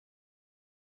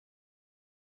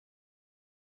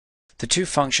The two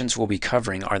functions we'll be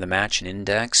covering are the match and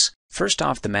index. First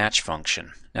off, the match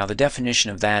function. Now the definition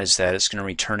of that is that it's going to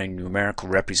return a numerical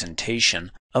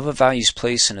representation of a value's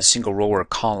place in a single row or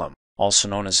column, also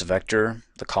known as a vector,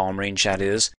 the column range that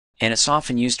is, and it's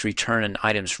often used to return an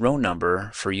item's row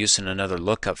number for use in another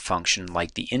lookup function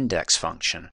like the index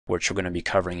function, which we're going to be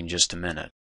covering in just a minute.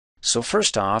 So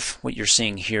first off, what you're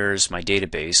seeing here is my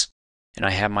database, and I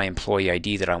have my employee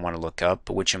ID that I want to look up.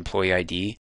 But which employee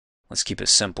ID? Let's keep it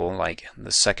simple, like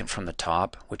the second from the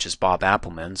top, which is Bob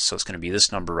Appleman. So it's going to be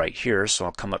this number right here. So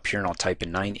I'll come up here and I'll type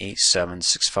in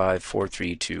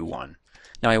 987654321.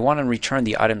 Now I want to return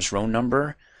the item's row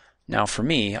number. Now for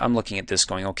me, I'm looking at this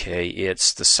going, okay,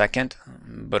 it's the second,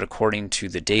 but according to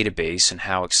the database and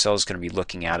how Excel is going to be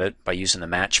looking at it by using the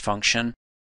match function,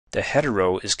 the header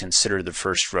row is considered the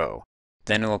first row.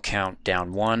 Then it'll count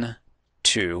down 1,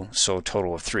 2, so a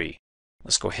total of 3.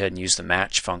 Let's go ahead and use the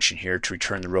match function here to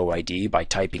return the row ID by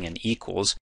typing in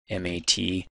equals, MAT,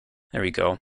 there we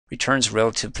go. Returns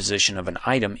relative position of an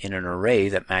item in an array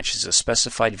that matches a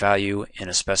specified value in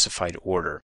a specified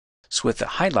order. So with it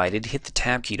highlighted, hit the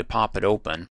tab key to pop it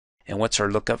open. And what's our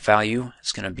lookup value?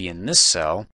 It's going to be in this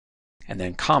cell, and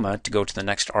then comma to go to the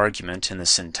next argument in the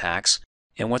syntax.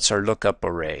 And what's our lookup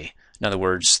array? In other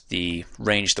words, the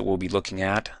range that we'll be looking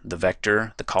at, the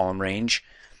vector, the column range.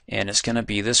 And it's going to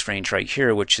be this range right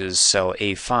here, which is cell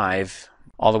A5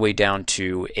 all the way down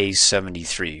to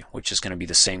A73, which is going to be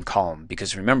the same column.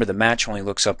 Because remember, the match only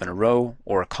looks up in a row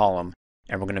or a column,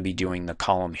 and we're going to be doing the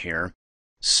column here.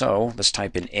 So let's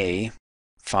type in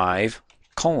A5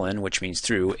 colon, which means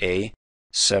through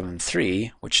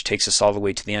A73, which takes us all the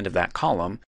way to the end of that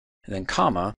column, and then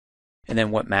comma, and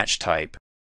then what match type?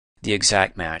 The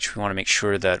exact match. We want to make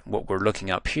sure that what we're looking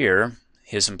up here,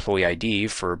 his employee ID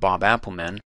for Bob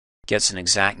Appleman, gets an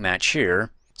exact match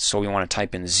here. So we want to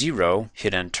type in 0,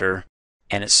 hit enter,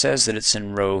 and it says that it's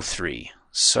in row 3.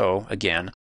 So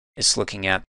again, it's looking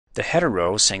at the header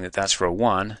row, saying that that's row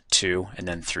 1, 2, and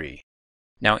then 3.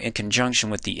 Now in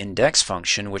conjunction with the index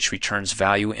function, which returns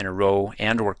value in a row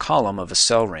and or column of a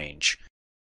cell range.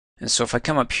 And so if I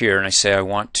come up here and I say I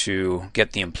want to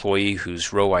get the employee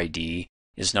whose row ID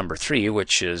is number 3,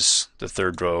 which is the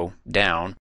third row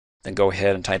down, then go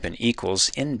ahead and type in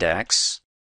equals index,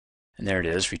 and there it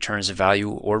is, returns a value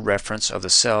or reference of the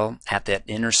cell at that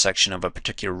intersection of a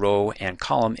particular row and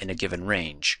column in a given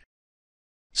range.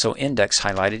 So index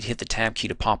highlighted, hit the tab key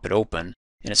to pop it open,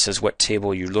 and it says what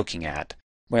table you're looking at.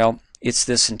 Well, it's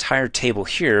this entire table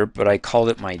here, but I called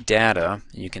it my data.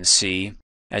 You can see,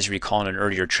 as you recall in an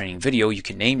earlier training video, you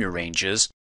can name your ranges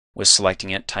with selecting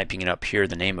it, typing it up here,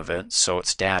 the name of it. So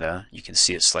it's data. You can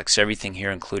see it selects everything here,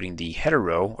 including the header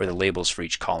row or the labels for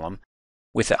each column.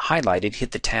 With it highlighted,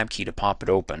 hit the tab key to pop it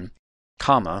open,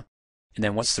 comma, and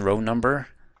then what's the row number?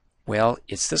 Well,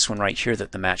 it's this one right here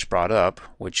that the match brought up,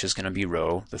 which is going to be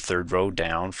row, the third row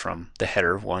down from the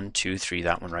header, 1, 2, 3,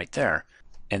 that one right there.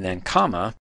 And then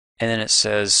comma, and then it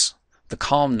says the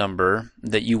column number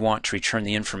that you want to return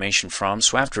the information from.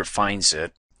 So after it finds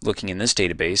it, looking in this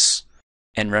database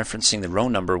and referencing the row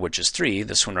number, which is 3,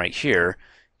 this one right here,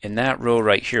 in that row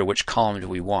right here, which column do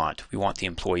we want? We want the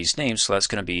employee's name, so that's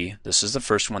going to be, this is the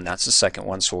first one, that's the second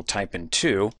one, so we'll type in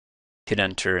 2, hit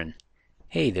enter, and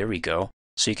hey, there we go.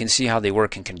 So you can see how they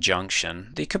work in conjunction.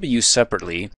 They could be used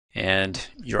separately, and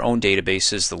your own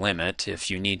database is the limit. If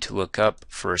you need to look up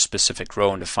for a specific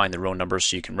row and to find the row number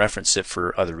so you can reference it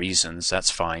for other reasons,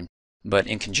 that's fine. But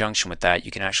in conjunction with that,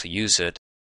 you can actually use it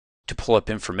to pull up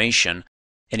information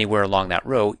anywhere along that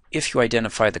row if you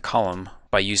identify the column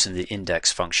by using the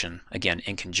index function, again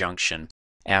in conjunction,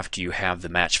 after you have the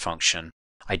match function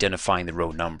identifying the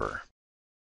row number.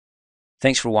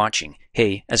 Thanks for watching.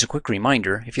 Hey, as a quick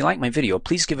reminder, if you like my video,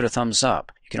 please give it a thumbs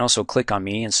up. You can also click on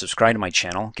me and subscribe to my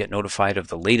channel, get notified of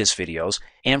the latest videos,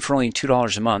 and for only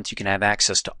 $2 a month you can have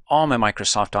access to all my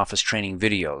Microsoft Office training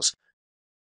videos.